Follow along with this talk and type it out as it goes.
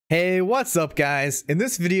Hey, what's up guys? In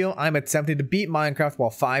this video, I'm attempting to beat Minecraft while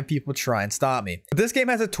 5 people try and stop me. But this game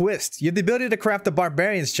has a twist. You have the ability to craft the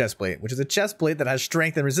Barbarian's chestplate, which is a chestplate that has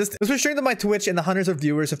strength and resistance. This was streamed on my Twitch and the hundreds of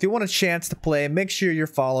viewers. If you want a chance to play, make sure you're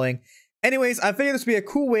following. Anyways, I figured this would be a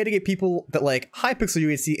cool way to get people that like Hypixel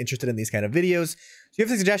UHC interested in these kind of videos. So if you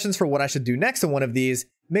have suggestions for what I should do next on one of these,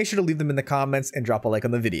 make sure to leave them in the comments and drop a like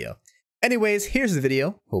on the video. Anyways, here's the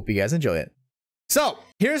video. Hope you guys enjoy it. So,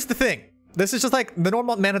 here's the thing. This is just like the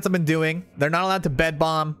normal manhunts I've been doing. They're not allowed to bed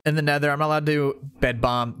bomb in the nether. I'm not allowed to bed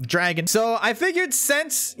bomb dragon. So I figured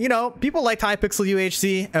since, you know, people liked Hypixel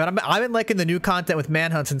UHC and I've been liking the new content with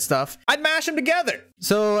manhunts and stuff, I'd mash them together.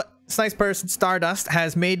 So this nice person, Stardust,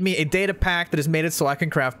 has made me a data pack that has made it so I can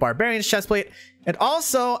craft Barbarian's chestplate. And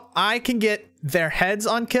also I can get their heads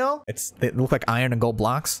on kill. They look like iron and gold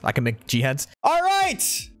blocks. I can make G heads. All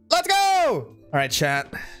right, let's go. All right, chat.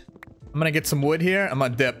 I'm gonna get some wood here. I'm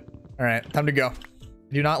gonna dip. All right, time to go. I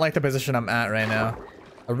do not like the position I'm at right now.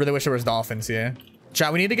 I really wish there was dolphins here.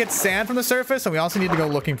 Chat, we need to get sand from the surface, and we also need to go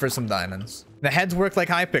looking for some diamonds. The heads work like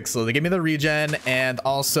Hypixel. They give me the regen, and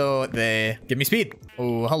also they give me speed.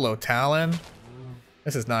 Oh, hello, Talon.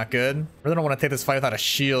 This is not good. I really don't want to take this fight without a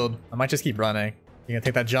shield. I might just keep running. You gonna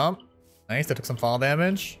take that jump? Nice, they took some fall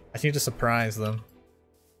damage. I just need to surprise them.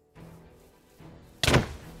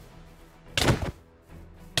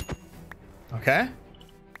 Okay.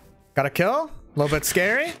 Got a kill. A little bit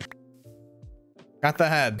scary. Got the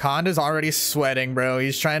head. Kond is already sweating, bro.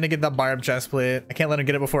 He's trying to get the barb chestplate. I can't let him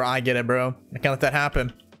get it before I get it, bro. I can't let that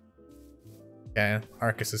happen. Okay,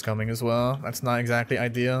 Arcus is coming as well. That's not exactly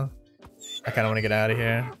ideal. I kind of want to get out of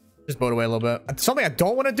here. Just boat away a little bit. Something I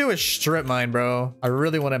don't want to do is strip mine, bro. I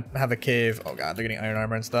really want to have a cave. Oh god, they're getting iron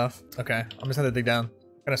armor and stuff. Okay, I'm just gonna dig down.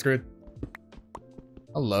 Kind of screwed.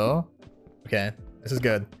 Hello. Okay, this is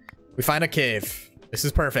good. We find a cave. This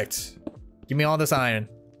is perfect. Give me all this iron.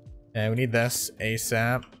 Yeah, we need this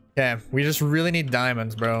ASAP. Okay, we just really need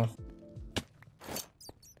diamonds, bro.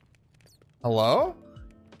 Hello?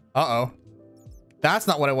 Uh-oh. That's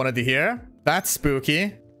not what I wanted to hear. That's spooky.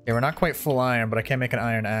 Okay, we're not quite full iron, but I can't make an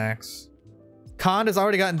iron axe. Kond has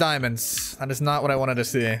already gotten diamonds. That is not what I wanted to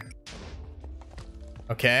see.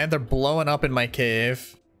 Okay, they're blowing up in my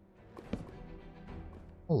cave.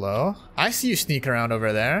 Hello? I see you sneak around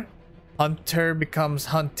over there. Hunter becomes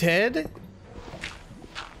hunted.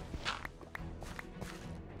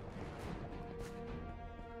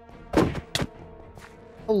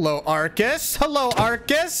 Hello, Arcus. Hello,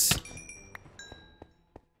 Arcus.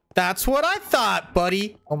 That's what I thought,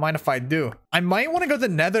 buddy. Don't mind if I do. I might want to go to the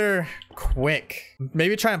nether quick.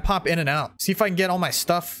 Maybe try and pop in and out. See if I can get all my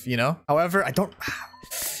stuff, you know? However, I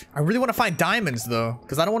really want to find diamonds, though.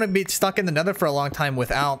 Because I don't want to be stuck in the nether for a long time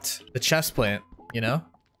without the chestplate, you know?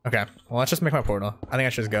 Okay, well, let's just make my portal. I think I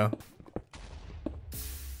should just go.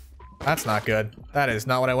 That's not good. That is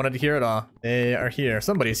not what I wanted to hear at all. They are here.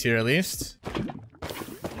 Somebody's here, at least.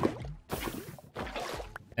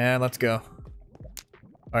 And let's go.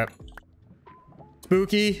 All right.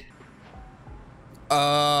 Spooky.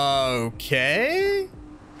 Okay.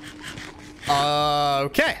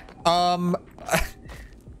 Okay.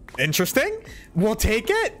 Interesting. We'll take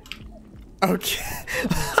it. Okay.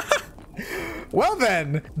 Well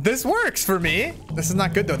then, this works for me. This is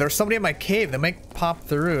not good though. There's somebody in my cave that might pop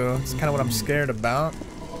through. It's kind of what I'm scared about.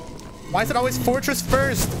 Why is it always fortress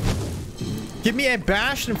first? Give me a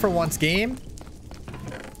bastion for once, game.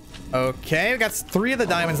 Okay, we got 3 of the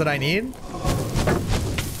diamonds that I need.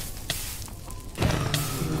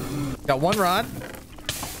 Got 1 rod.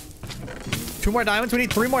 2 more diamonds. We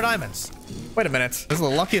need 3 more diamonds. Wait a minute. This is the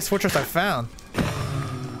luckiest fortress I've found.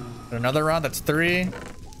 Another rod. That's 3.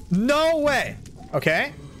 No way.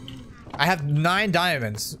 Okay. I have 9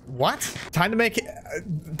 diamonds. What? Time to make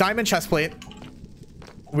diamond chestplate.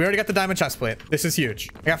 We already got the diamond chestplate. This is huge.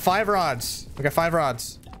 I got 5 rods. We got 5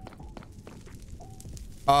 rods.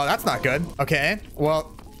 Oh, that's not good. Okay.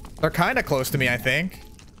 Well, they're kind of close to me, I think.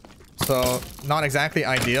 So, not exactly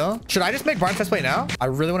ideal. Should I just make barn chestplate now? I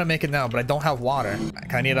really want to make it now, but I don't have water.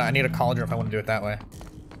 I need a cauldron if I want to do it that way.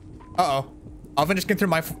 Uh-oh. Oven just came through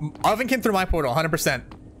my portal, 100%.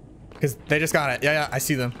 Because they just got it. Yeah, I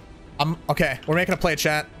see them. Okay, we're making a play,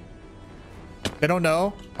 chat. They don't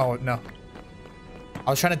know. Oh, no. I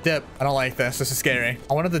was trying to dip. I don't like this. This is scary.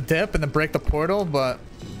 I wanted to dip and then break the portal, but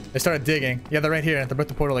they started digging. Yeah, they're right here. They broke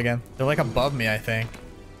the portal again. They're like above me, I think.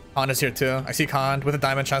 Kond is here too. I see Kond with a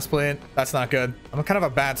diamond chestplate. That's not good. I'm in kind of a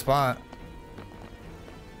bad spot.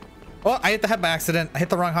 Oh, I hit the head by accident. I hit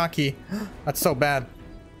the wrong hotkey. That's so bad.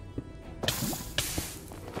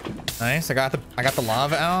 Nice. I got the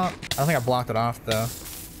lava out. I don't think I blocked it off though.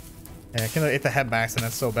 Yeah, I can't hit the head by accident.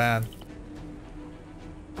 That's so bad.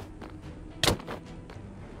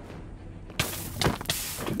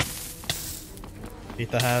 Beat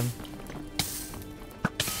the head.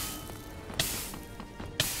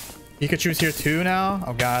 Pikachu's here too now.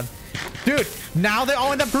 Oh god. Dude, now they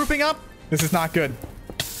all end up grouping up? This is not good.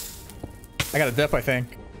 I got a dip, I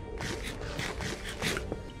think.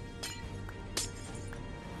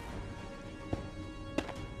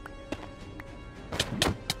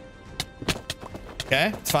 Okay,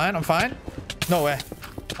 it's fine. I'm fine. No way.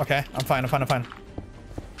 Okay, I'm fine. I'm fine. I'm fine.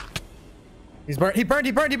 He's burnt. He burned.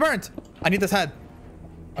 He burned. He burned. I need this head.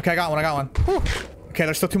 Okay, I got one. I got one. Whew. Okay,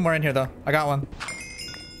 there's still 2 more in here though. I got one.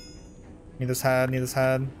 Need this head. Need this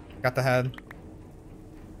head. Got the head.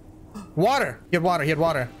 Water. He had water. He had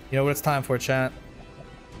water. You know what it's time for, chat?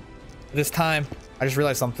 It is time. I just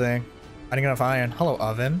realized something. I didn't get enough iron. Hello,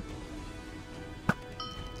 oven.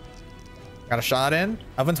 Got a shot in.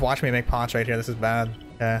 Oven's watching me make pots right here. This is bad.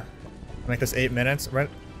 Okay. Make this 8 minutes. Right,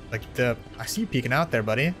 like dip. I see you peeking out there,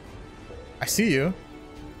 buddy. I see you.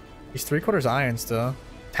 He's 3/4 iron still.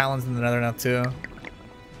 Talon's in the nether now too.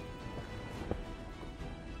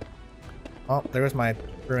 Oh, there was my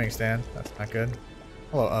brewing stand. That's not good.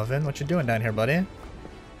 Hello, oven. What you doing down here, buddy?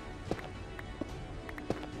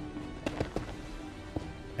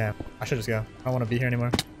 Yeah, I should just go. I don't want to be here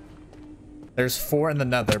anymore. There's 4 in the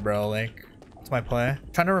nether, bro. Like, what's my play?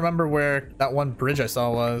 I'm trying to remember where that one bridge I saw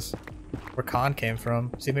was. Where Khan came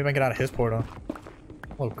from. See, maybe I can get out of his portal.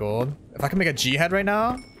 Hello, gold. If I can make a G head right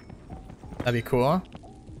now, that'd be cool.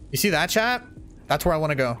 You see that, chat? That's where I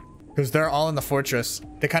want to go. Because they're all in the fortress.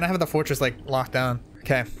 They kind of have the fortress, like, locked down.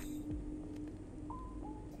 Okay.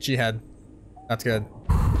 G head. That's good.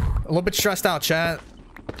 A little bit stressed out, chat.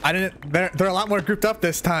 I didn't... They're a lot more grouped up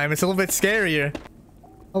this time. It's a little bit scarier.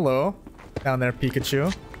 Hello. Down there, Pikachu.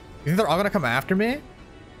 You think they're all gonna come after me?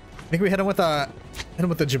 I think we hit him with a... Hit him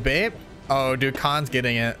with the Jababe? Oh, dude, Khan's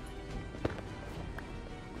getting it.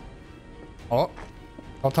 Oh.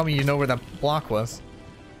 Don't tell me you know where that block was.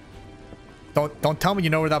 Don't tell me you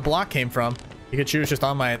know where that block came from. Pikachu's just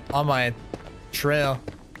on my trail.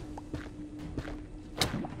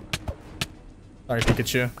 Sorry,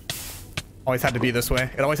 Pikachu. Always had to be this way.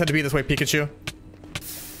 It always had to be this way, Pikachu.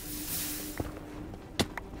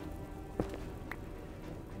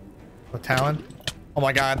 The Talon. Oh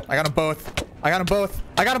my god. I got them both. I got them both.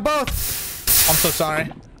 I got them both. I'm so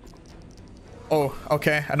sorry. Oh,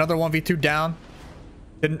 okay. Another 1v2 down.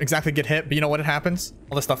 Didn't exactly get hit, but you know what? It happens.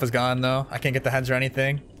 All the stuff is gone, though. I can't get the heads or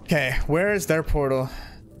anything. Okay, where is their portal?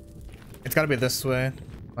 It's got to be this way,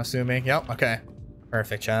 I'm assuming. Yep, okay.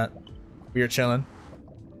 Perfect, chat. We are chilling.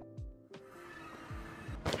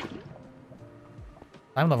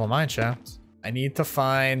 I'm level 9, chat. I need to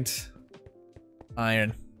find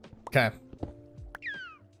iron. Okay.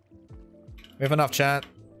 We have enough, chat.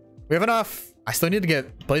 We have enough. I still need to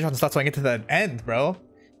get blaze rods and stuff so I can get to the end, bro.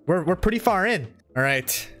 We're pretty far in. All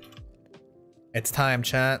right. It's time,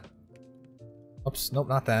 chat. Oops, nope,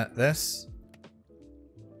 not that. This.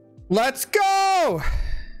 Let's go!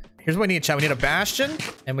 Here's what we need, chat. We need a bastion,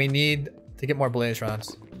 and we need to get more blaze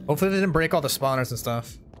rods. Hopefully they didn't break all the spawners and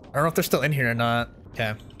stuff. I don't know if they're still in here or not. Okay,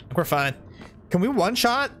 I think we're fine. Can we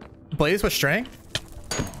one-shot blaze with strength?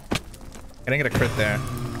 I didn't get a crit there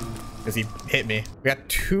because he hit me. We got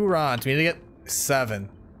 2 rods. We need to get 7.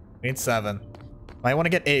 We need 7. Might want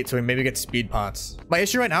to get 8 so we maybe get speed pots. My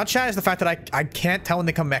issue right now, chat, is the fact that I can't tell when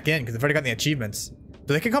they come back in because they've already got the achievements.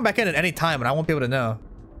 So they can come back in at any time and I won't be able to know.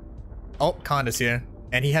 Oh, Khan is here.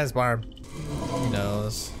 And he has barb. Who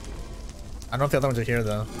knows? I don't know if the other ones are here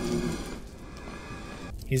though.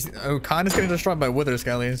 Oh, Khan is getting destroyed by wither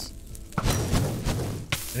skellies.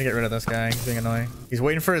 I need to get rid of this guy. He's being annoying. He's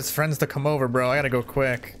waiting for his friends to come over, bro. I gotta go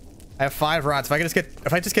quick. I have 5 rods.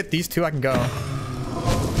 If I just get these 2, I can go.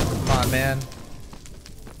 Come on, man.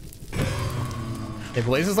 Hey,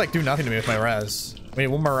 blazes like do nothing to me with my res. We need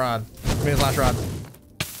 1 more rod. Give me this last rod.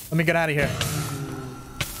 Let me get out of here.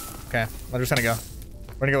 Okay, we're just gonna go.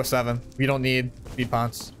 We're gonna go with 7. We don't need speed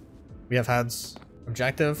pots. We have heads.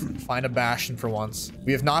 Objective, find a bastion for once.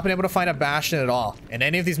 We have not been able to find a bastion at all in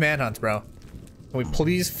any of these manhunts, bro. Can we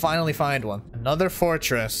please finally find one? Another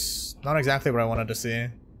fortress. Not exactly what I wanted to see.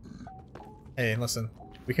 Hey, listen.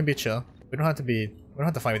 We can be chill. We don't have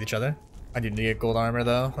to fight with each other. I need to get gold armor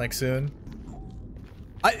though, like soon.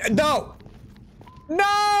 No!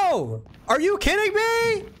 No! Are you kidding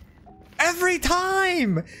me? Every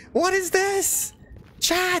time! What is this?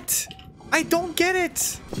 Chat! I don't get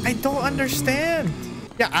it. I don't understand.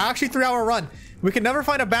 Yeah, actually 3-hour run. We can never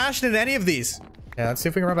find a bastion in any of these. Yeah, let's see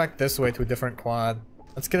if we can run back this way to a different quad.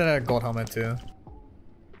 Let's get a gold helmet too.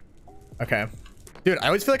 Okay. Dude, I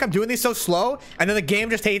always feel like I'm doing these so slow and then the game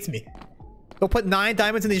just hates me. They'll put 9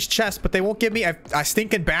 diamonds in these chests, but they won't give me a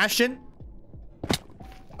stinking bastion.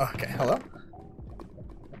 Okay, hello?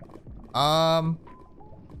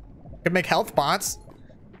 Could make health pots.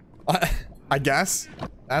 I guess.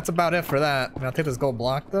 That's about it for that. I'll take this gold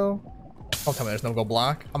block though. Don't tell me there's no gold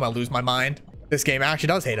block. I'm gonna lose my mind. This game actually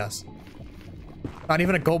does hate us. Not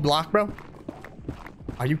even a gold block, bro.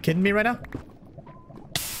 Are you kidding me right now?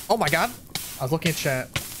 Oh my god. I was looking at chat.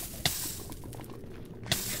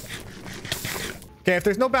 Okay, if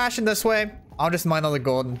there's no bashing this way, I'll just mine all the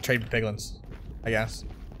gold and trade piglins, I guess.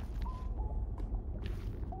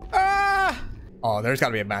 Ah! Oh, there's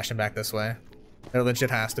gotta be a bashing back this way. There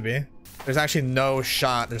legit has to be. There's actually no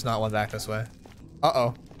shot there's not one back this way.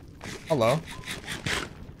 Uh-oh. Hello.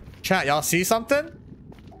 Chat, y'all see something?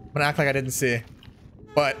 I'm gonna act like I didn't see.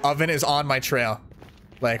 But oven is on my trail.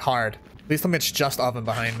 Like, hard. Please tell me it's just oven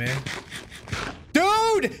behind me.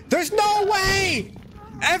 Dude! There's no way!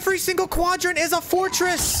 Every single quadrant is a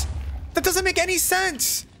fortress! That doesn't make any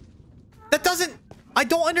sense! That doesn't... I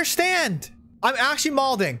don't understand! I'm actually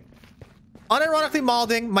malding. Unironically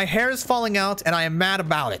malding, my hair is falling out, and I am mad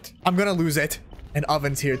about it. I'm gonna lose it. And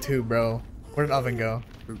oven's here too, bro. Where did oven go?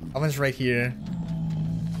 Oven's right here.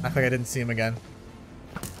 Act like I didn't see him again.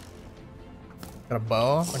 Got a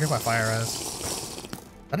bow? Look at my fire res. Is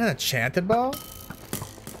that an enchanted bow?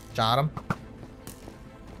 Shot him.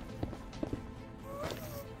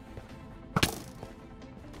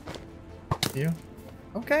 You?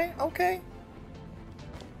 Okay, okay.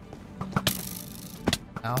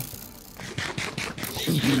 Ow.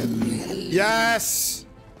 Yes!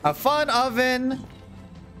 Have fun, oven!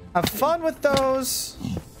 Have fun with those!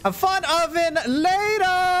 Have fun, oven!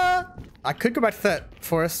 Later! I could go back to that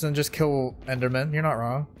forest and just kill Enderman. You're not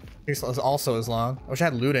wrong. This also is long. I wish I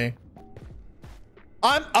had looting.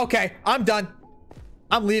 Okay. I'm done.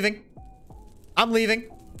 I'm leaving. I'm leaving.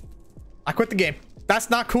 I quit the game. That's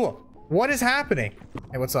not cool. What is happening?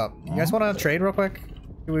 Hey, what's up? You guys want to trade real quick?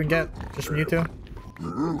 See what we can get just from you two?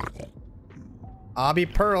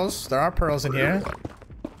 Obby pearls. There are pearls in here.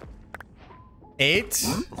 8.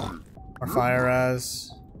 More fire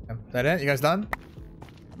res. Is that it? You guys done?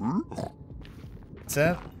 That's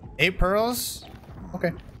it. 8 pearls.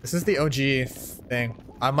 Okay. This is the OG thing.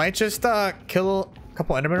 I might just kill a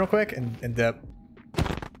couple endermen real quick and dip.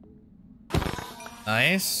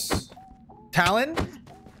 Nice. Talon?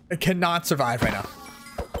 It cannot survive right now.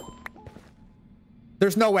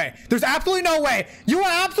 There's no way. There's absolutely no way. You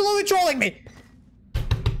are absolutely trolling me.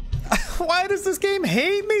 Why does this game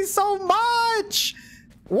hate me so much?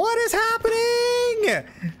 What is happening?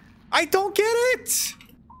 I don't get it.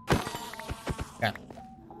 Yeah.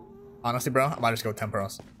 Honestly, bro, I might just go 10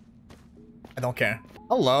 pearls. I don't care.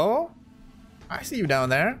 Hello? I see you down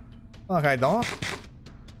there. Look, I don't.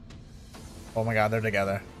 Oh my god, they're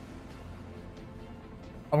together.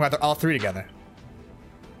 Oh my god, they're all 3 together.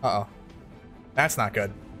 Uh-oh. That's not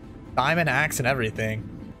good. Diamond axe and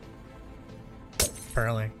everything.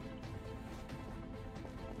 Pearling.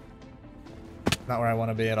 Not where I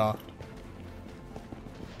want to be at all.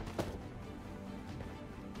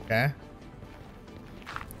 Okay.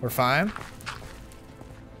 We're fine.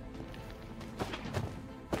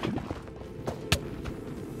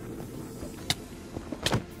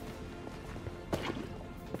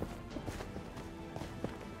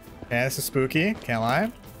 Okay, this is spooky. Can't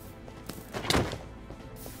lie.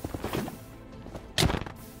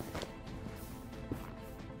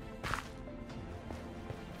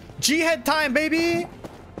 G-head time, baby!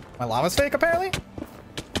 My lava's fake, apparently.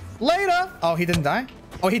 Later! Oh, he didn't die?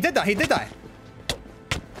 Oh, he did die. He did die.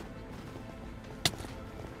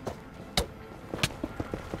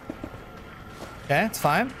 Okay, it's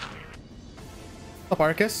fine. What's up,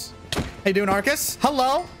 Arcus? How you doing, Arcus?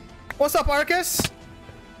 Hello? What's up, Arcus?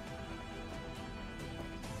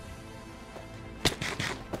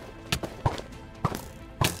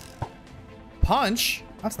 Punch?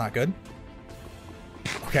 That's not good.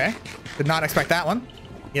 Okay. Did not expect that one.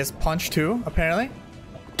 He has punch too, apparently.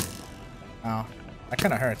 Oh. That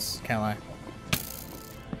kind of hurts. Can't lie.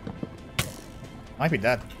 Might be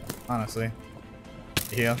dead, honestly.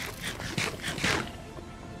 Heal.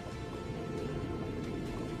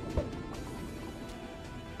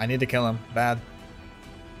 I need to kill him. Bad.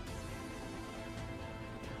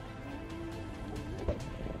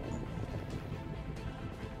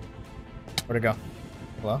 Where'd it go?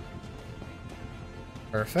 Hello?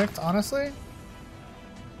 Perfect, honestly.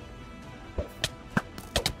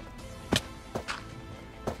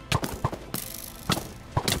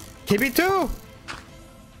 KB2!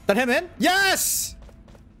 That him in? Yes!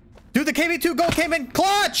 Dude, the KB2 goal came in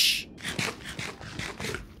clutch!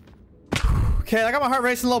 Okay, I got my heart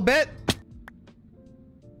racing a little bit.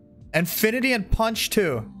 Infinity and punch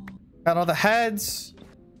too. Got all the heads.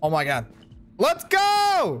 Oh my god. Let's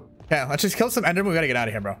go! Yeah, let's just kill some endermen. We gotta get out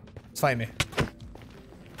of here, bro. It's fight me.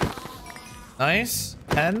 Nice.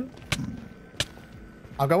 10.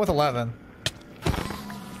 I'll go with 11.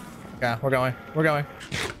 Yeah, we're going. We're going.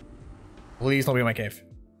 Please don't be in my cave.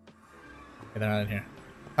 Okay, they're not in here.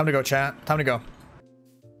 Time to go, chat. Time to go.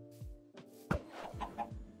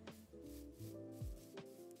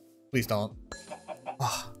 Please don't.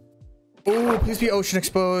 Oh. Ooh, please be ocean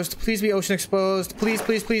exposed. Please be ocean exposed. Please,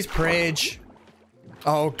 please, please, Prage.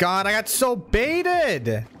 Oh god, I got so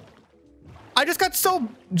baited. I just got so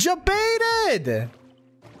baited.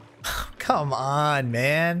 Come on,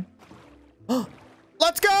 man.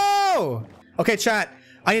 Let's go. Okay, chat.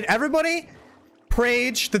 I need everybody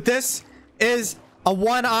Prage that this is a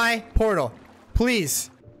one-eye portal. Please.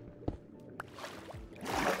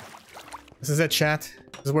 This is it, chat.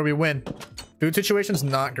 This is where we win. Food situation's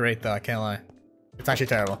not great, though. I can't lie. It's actually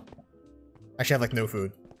terrible. I actually have, like, no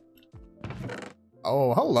food.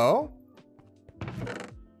 Oh, hello.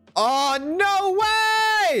 Oh, no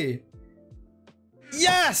way!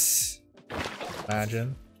 Yes!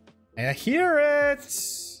 Imagine. I hear it.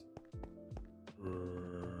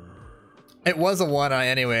 It was a one-eye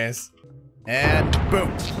anyways. And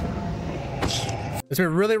boom. It's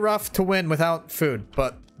been really rough to win without food,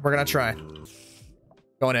 but we're gonna try.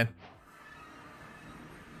 Going in.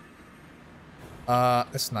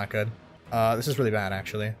 This is not good. This is really bad,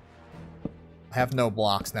 actually. I have no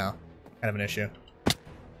blocks now. Kind of an issue.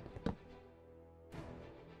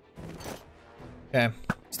 Okay,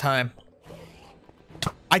 it's time.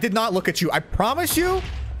 I did not look at you. I promise you.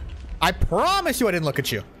 I promise you I didn't look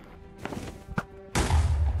at you.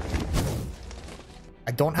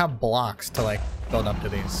 I don't have blocks to, like, build up to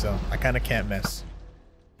these, so I kind of can't miss.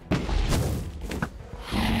 Look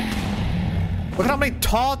at how many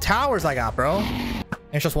tall towers I got, bro. And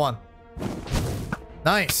it's just one.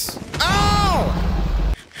 Nice. Oh!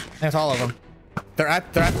 That's all of them. They're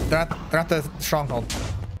at the stronghold.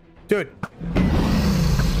 Dude.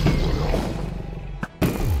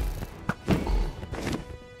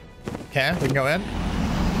 Okay, we can go in.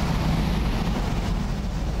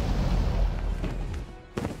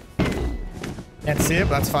 Can't see it,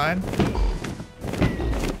 but that's fine.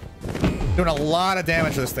 Doing a lot of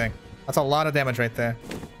damage to this thing. That's a lot of damage right there.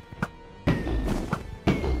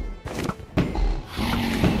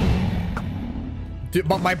 Dude,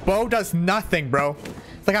 but my bow does nothing, bro.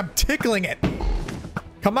 It's like I'm tickling it.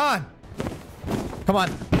 Come on. Come on.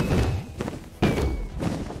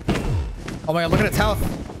 Oh my god, look at its health.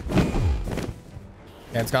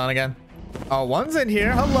 Yeah, it's gone again. Oh, one's in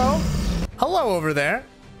here. Hello. Hello over there.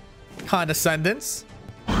 Condescendence.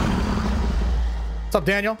 What's up,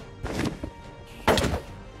 Daniel?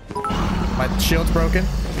 My shield's broken.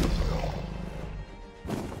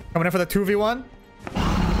 Coming in for the 2v1.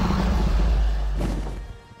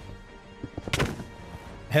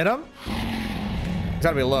 Hit him. He's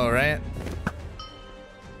gotta be low, right?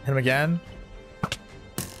 Hit him again.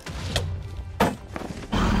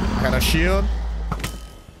 I got a shield.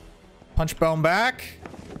 Punch bone back.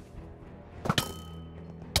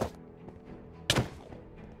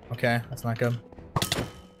 Okay, that's not good.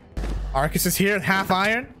 Arcus is here, half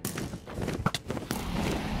iron.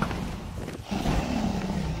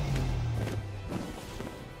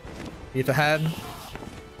 Eat the head.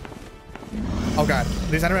 Oh god,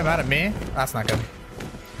 these enemies mad at me? That's not good.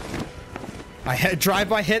 I hit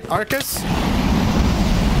drive-by hit Arcus.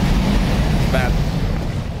 Bad.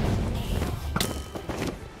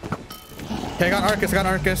 Okay, I got Arcus, I got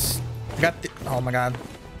Arcus. I got the, oh my god.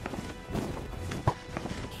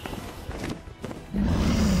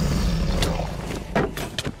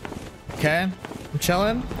 Okay, I'm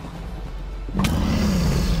chilling.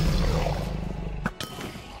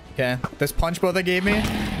 Okay, this punch bow they gave me,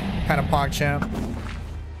 kind of pog champ.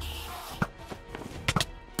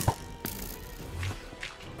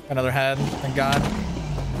 Another head, thank god.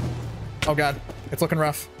 Oh god, it's looking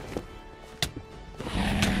rough.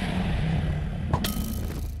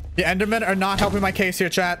 The Endermen are not helping my case here,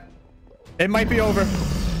 chat. It might be over.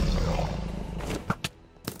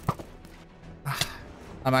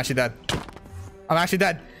 I'm actually dead. I'm actually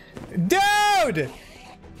dead. Dude!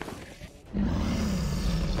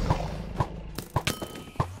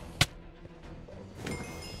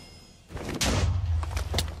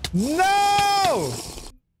 No!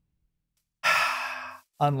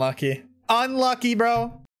 Unlucky. Unlucky,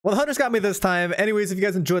 bro. Well, the hunters got me this time. Anyways, if you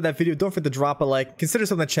guys enjoyed that video, don't forget to drop a like, consider subbing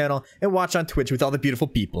to the channel, and watch on Twitch with all the beautiful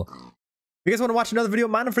people. If you guys want to watch another video,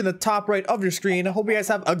 mind them in the top right of your screen. I hope you guys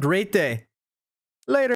have a great day. Later.